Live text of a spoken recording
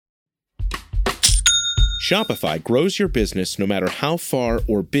Shopify grows your business no matter how far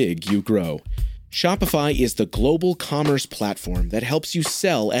or big you grow. Shopify is the global commerce platform that helps you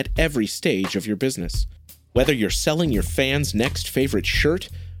sell at every stage of your business. Whether you're selling your fans' next favorite shirt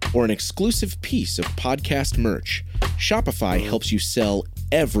or an exclusive piece of podcast merch, Shopify helps you sell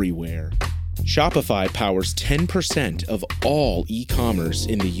everywhere. Shopify powers 10% of all e-commerce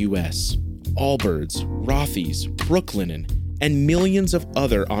in the U.S. Allbirds, Rothy's, Brooklinen, and millions of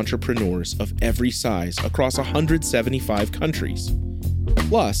other entrepreneurs of every size across 175 countries.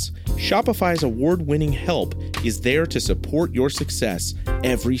 Plus, Shopify's award-winning help is there to support your success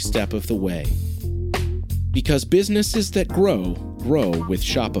every step of the way. Because businesses that grow, grow with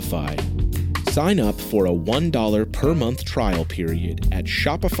Shopify. Sign up for a $1 per month trial period at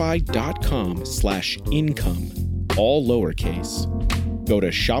shopify.com/income, all lowercase. Go to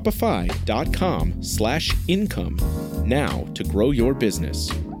shopify.com/income now to grow your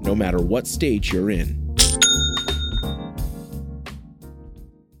business, no matter what stage you're in.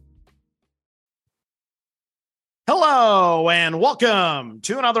 Hello, and welcome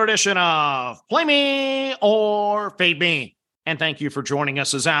to another edition of Play Me or Fade Me. And thank you for joining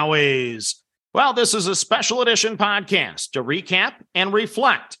us as always. Well, this is a special edition podcast to recap and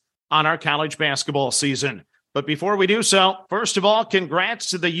reflect on our college basketball season. But before we do so, first of all, congrats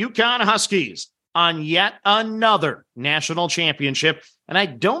to the UConn Huskies on yet another national championship. And I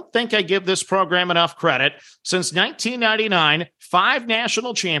don't think I give this program enough credit. Since 1999, 5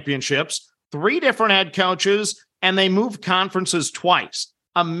 national championships, 3 different head coaches, and they moved conferences twice.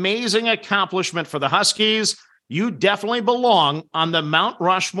 Amazing accomplishment for the Huskies. You definitely belong on the Mount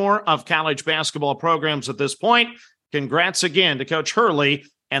Rushmore of college basketball programs at this point. Congrats again to Coach Hurley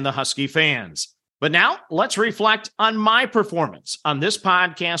and the Husky fans. But now let's reflect on my performance on this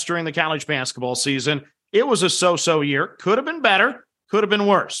podcast during the college basketball season. It was a so-so year. Could have been better, could have been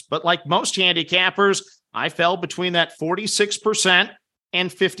worse. But like most handicappers, I fell between that 46% and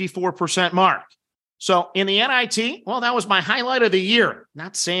 54% mark. So in the NIT, well, that was my highlight of the year.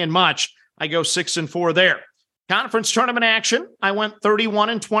 Not saying much. I go 6-4 there. Conference tournament action, I went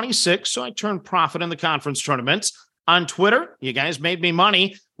 31-26, so I turned profit in the conference tournaments. On Twitter, you guys made me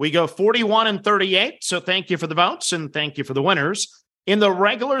money. We go 41-38, so thank you for the votes and thank you for the winners. In the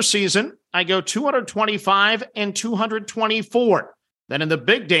regular season, I go 225-224. Then in the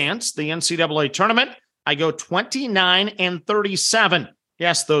big dance, the NCAA tournament, I go 29-37.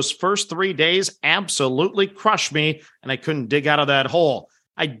 Yes, those first 3 days absolutely crushed me, and I couldn't dig out of that hole.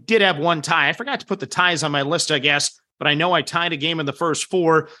 I did have one tie. I forgot to put the ties on my list, I guess, but I know I tied a game in the first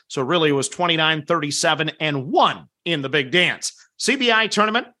 4, so really it was 29-37-1 in the big dance. CBI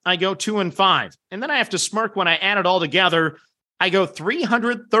tournament, I go 2-5. And then I have to smirk when I add it all together. I go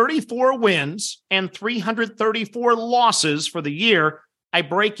 334 wins and 334 losses for the year. I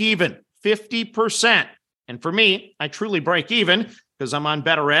break even 50%. And for me, I truly break even because I'm on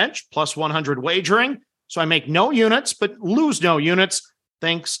Better Edge, plus 100 wagering. So I make no units, but lose no units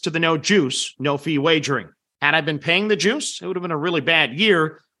thanks to the no juice, no fee wagering. Had I been paying the juice, it would have been a really bad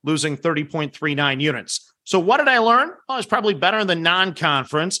year, losing 30.39 units. So what did I learn? Well, I was probably better in the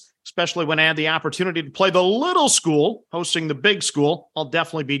non-conference, especially when I had the opportunity to play the little school, hosting the big school. I'll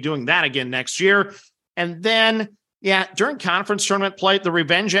definitely be doing that again next year. And then, during conference tournament play, the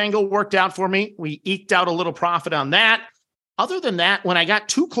revenge angle worked out for me. We eked out a little profit on that. Other than that, when I got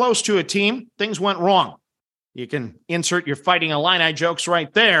too close to a team, things went wrong. You can insert your Fighting Illini jokes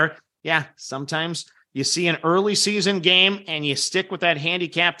right there. Yeah, sometimes you see an early season game and you stick with that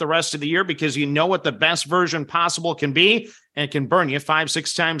handicap the rest of the year because you know what the best version possible can be, and it can burn you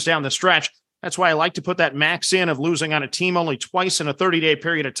 5-6 times down the stretch. That's why I like to put that max in of losing on a team only twice in a 30-day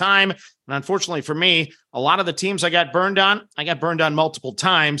period of time. And unfortunately for me, a lot of the teams I got burned on multiple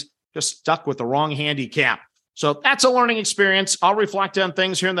times, just stuck with the wrong handicap. So that's a learning experience. I'll reflect on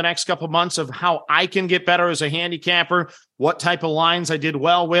things here in the next couple of months of how I can get better as a handicapper, what type of lines I did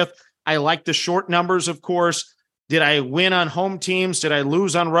well with. I like the short numbers, of course. Did I win on home teams? Did I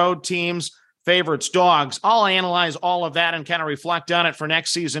lose on road teams? Favorites, dogs. I'll analyze all of that and kind of reflect on it for next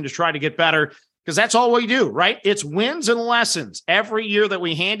season to try to get better, because that's all we do, right? It's wins and lessons. Every year that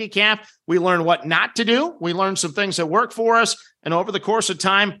we handicap, we learn what not to do. We learn some things that work for us. And over the course of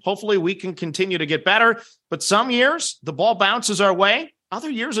time, hopefully we can continue to get better. But some years, the ball bounces our way.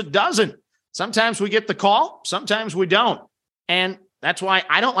 Other years, it doesn't. Sometimes we get the call. Sometimes we don't. And that's why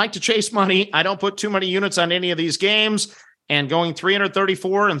I don't like to chase money. I don't put too many units on any of these games. And going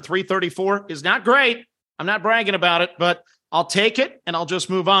 334 and 334 is not great. I'm not bragging about it, but I'll take it and I'll just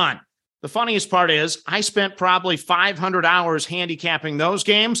move on. The funniest part is I spent probably 500 hours handicapping those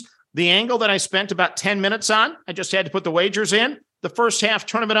games. The angle that I spent about 10 minutes on, I just had to put the wagers in. the first half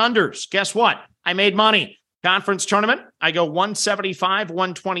tournament unders. Guess what? I made money. Conference tournament, I go 175,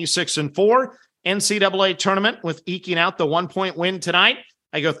 126, and 4. NCAA tournament with eking out the 1-point win tonight,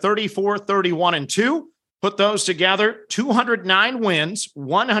 I go 34, 31, and 2. Put those together, 209 wins,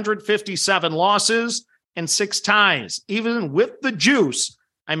 157 losses, and 6 ties. Even with the juice,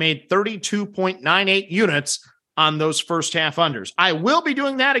 I made 32.98 units on those first half unders. I will be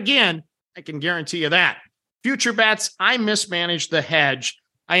doing that again. I can guarantee you that. Future bets, I mismanaged the hedge.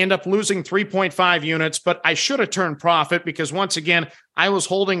 I end up losing 3.5 units, but I should have turned profit because once again, I was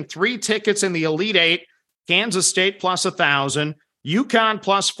holding 3 tickets in the Elite Eight, Kansas State plus 1,000, UConn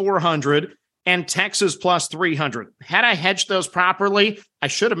plus 400, and Texas plus 300. Had I hedged those properly, I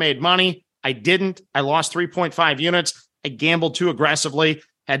should have made money. I didn't. I lost 3.5 units. I gambled too aggressively,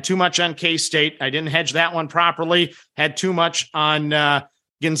 had too much on K-State. I didn't hedge that one properly, had too much on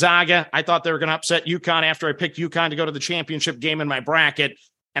Gonzaga. I thought they were going to upset UConn after I picked UConn to go to the championship game in my bracket.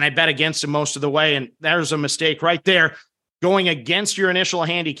 And I bet against him most of the way. And there's a mistake right there. Going against your initial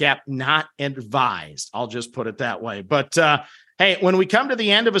handicap, not advised. I'll just put it that way. But hey, when we come to the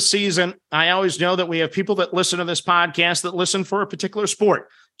end of a season, I always know that we have people that listen to this podcast that listen for a particular sport.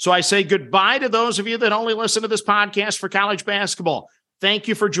 So I say goodbye to those of you that only listen to this podcast for college basketball. Thank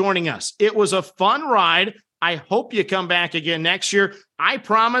you for joining us. It was a fun ride. I hope you come back again next year. I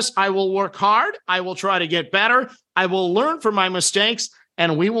promise I will work hard. I will try to get better. I will learn from my mistakes.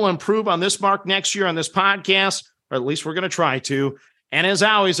 And we will improve on this mark next year on this podcast, or at least we're going to try to. And as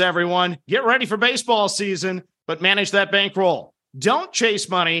always, everyone, get ready for baseball season, but manage that bankroll. Don't chase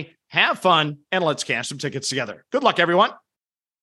money, have fun, and let's cash some tickets together. Good luck, everyone.